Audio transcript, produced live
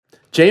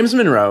James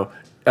Monroe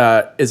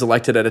is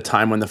elected at a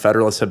time when the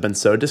Federalists have been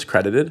so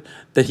discredited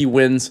that he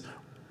wins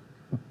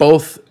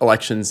both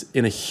elections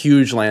in a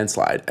huge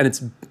landslide, and it's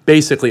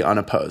basically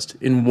unopposed.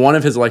 In one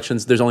of his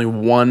elections, there's only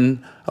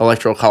one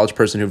electoral college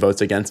person who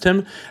votes against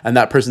him, and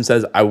that person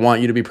says, I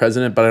want you to be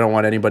president, but I don't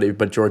want anybody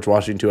but George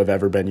Washington to have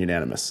ever been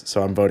unanimous,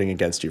 so I'm voting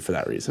against you for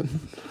that reason.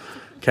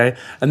 Okay?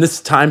 And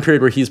this time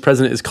period where he's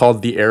president is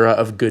called the era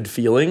of good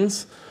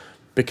feelings,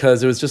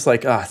 because it was just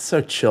like, it's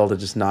so chill to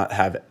just not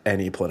have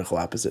any political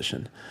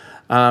opposition.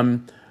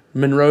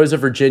 Monroe is a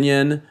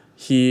Virginian.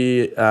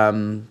 He...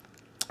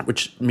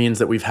 which means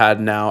that we've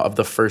had now of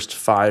the first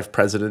 5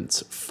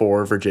 presidents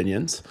 4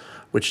 Virginians,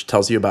 which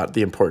tells you about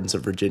the importance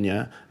of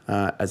Virginia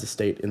as a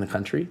state in the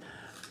country.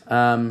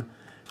 I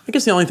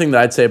guess the only thing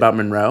that I'd say about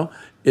Monroe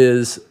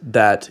is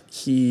that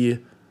he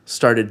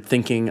started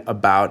thinking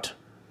about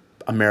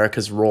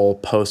America's role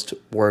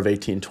post-War of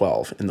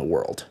 1812 in the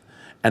world.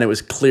 And it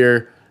was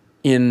clear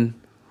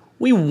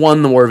we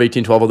won the War of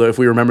 1812, although if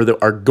we remember that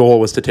our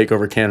goal was to take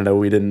over Canada,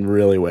 we didn't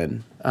really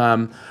win.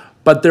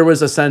 But there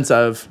was a sense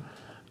of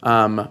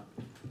a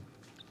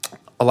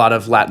lot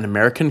of Latin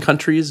American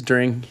countries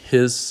during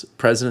his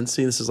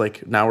presidency. This is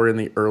like, now we're in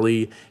the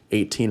early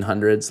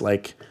 1800s,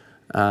 like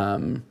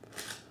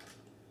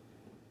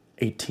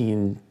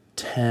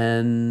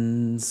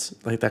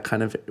 1810s, like that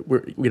kind of,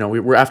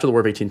 we're after the War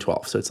of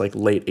 1812, so it's like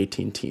late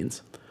 18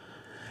 teens.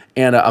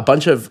 And a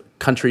bunch of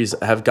countries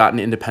have gotten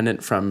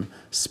independent from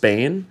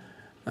Spain,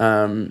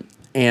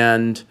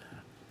 and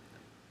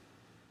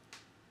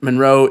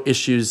Monroe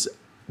issues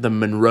the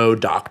Monroe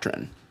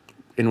Doctrine,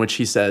 in which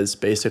he says,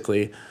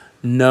 basically,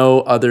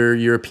 no other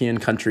European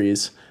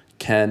countries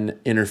can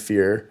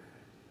interfere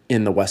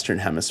in the Western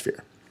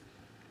Hemisphere.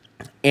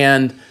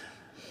 And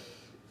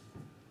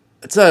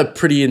it's a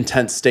pretty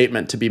intense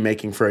statement to be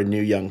making for a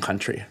new young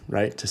country,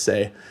 right? To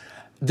say,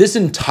 this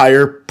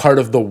entire part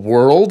of the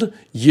world,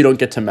 you don't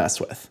get to mess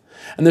with.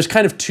 And there's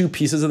kind of 2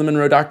 pieces of the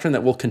Monroe Doctrine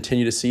that we'll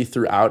continue to see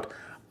throughout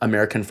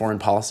American foreign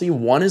policy.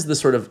 One is the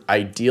sort of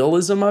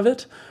idealism of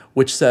it,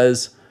 which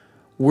says,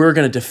 we're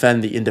going to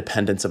defend the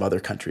independence of other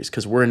countries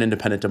because we're an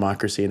independent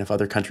democracy, and if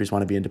other countries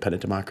want to be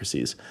independent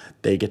democracies,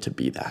 they get to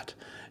be that.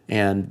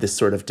 And this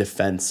sort of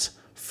defense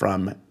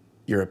from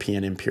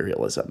European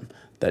imperialism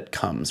that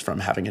comes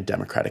from having a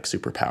democratic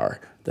superpower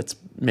that's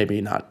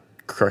maybe not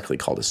correctly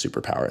called a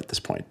superpower at this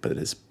point, but it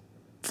is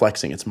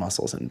flexing its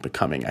muscles and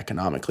becoming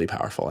economically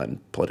powerful and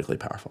politically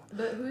powerful.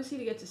 But who is he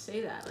to get to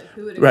say that? Like,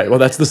 who would? Right, well,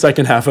 that's the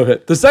second half of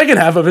it. The second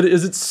half of it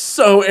is it's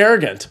so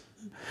arrogant.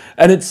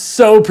 And it's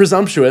so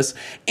presumptuous,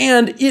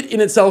 and it in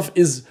itself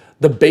is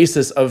the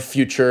basis of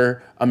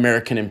future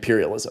American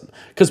imperialism.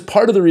 Because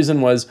part of the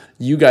reason was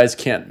you guys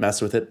can't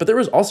mess with it, but there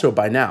was also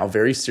by now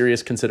very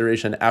serious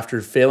consideration after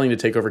failing to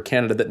take over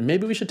Canada that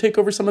maybe we should take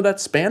over some of that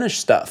Spanish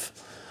stuff.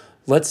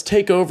 Let's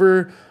take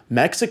over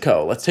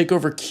Mexico. Let's take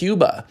over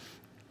Cuba.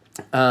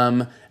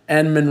 And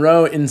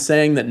Monroe, in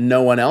saying that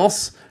no one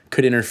else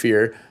could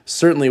interfere,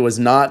 certainly was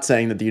not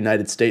saying that the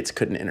United States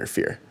couldn't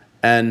interfere.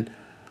 And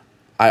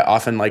I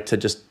often like to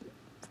just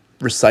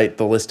recite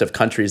the list of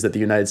countries that the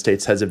United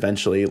States has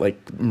eventually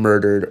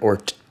murdered or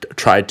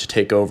tried to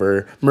take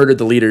over, murdered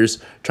the leaders,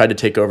 tried to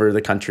take over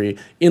the country.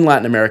 In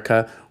Latin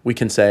America, we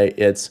can say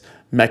it's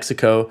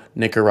Mexico,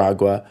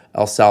 Nicaragua,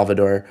 El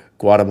Salvador,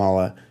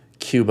 Guatemala,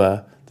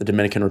 Cuba, the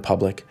Dominican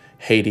Republic,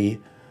 Haiti,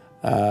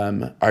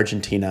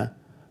 Argentina,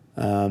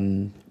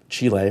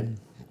 Chile,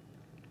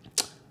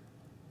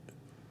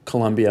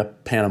 Colombia,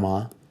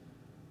 Panama.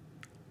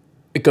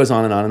 It goes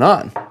on and on and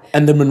on.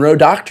 And the Monroe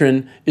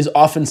Doctrine is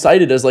often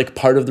cited as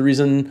part of the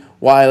reason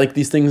why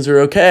these things are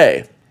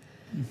okay.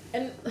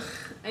 And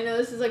I know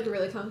this is a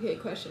really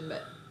complicated question,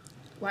 but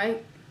why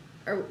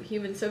are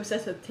humans so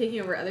obsessed with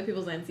taking over other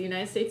people's lands? The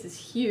United States is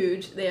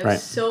huge. They have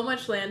so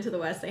much land to the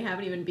west. They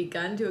haven't even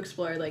begun to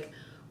explore.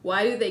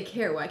 Why do they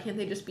care? Why can't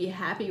they just be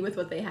happy with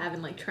what they have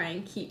and try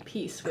and keep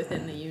peace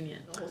within the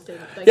Union? The whole state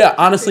of,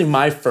 honestly,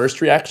 my first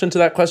reaction to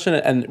that question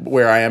and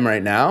where I am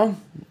right now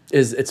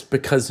is it's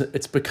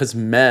because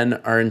men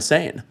are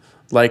insane.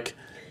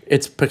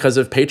 It's because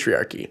of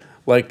patriarchy.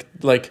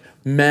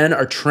 Men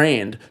are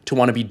trained to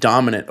want to be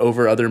dominant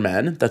over other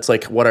men. That's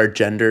what our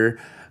gender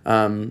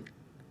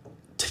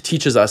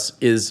teaches us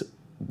is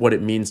what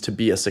it means to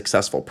be a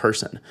successful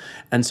person.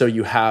 And so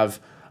you have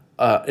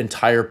an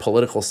entire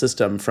political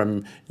system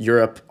from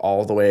Europe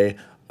all the way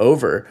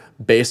over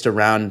based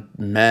around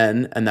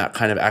men and that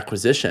kind of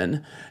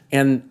acquisition.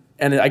 And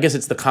I guess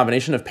it's the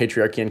combination of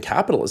patriarchy and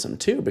capitalism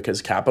too,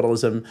 because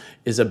capitalism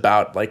is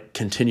about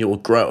continual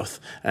growth,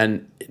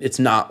 and it's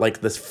not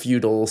this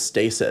feudal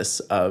stasis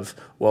of,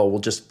 well, we'll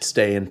just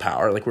stay in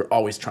power. We're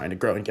always trying to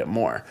grow and get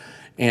more.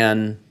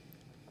 And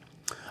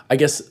I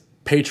guess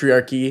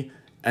patriarchy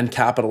and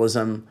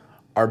capitalism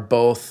are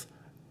both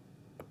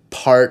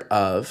part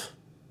of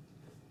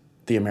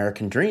the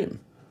American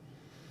dream.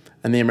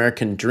 And the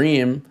American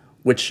dream,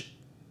 which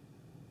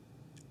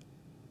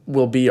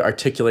will be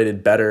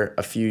articulated better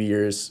a few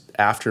years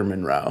after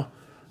Monroe.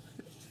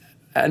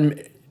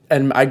 And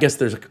and I guess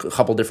there's a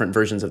couple different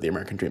versions of the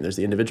American dream. There's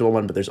the individual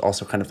one, but there's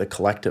also kind of the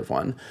collective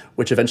one,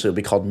 which eventually will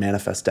be called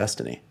Manifest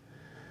Destiny.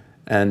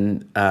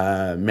 And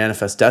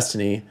Manifest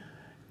Destiny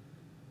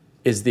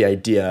is the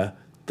idea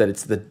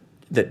that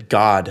that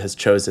God has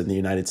chosen the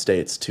United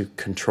States to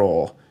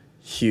control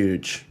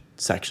huge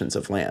sections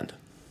of land.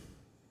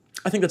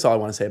 I think that's all I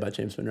want to say about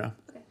James Monroe.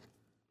 Okay.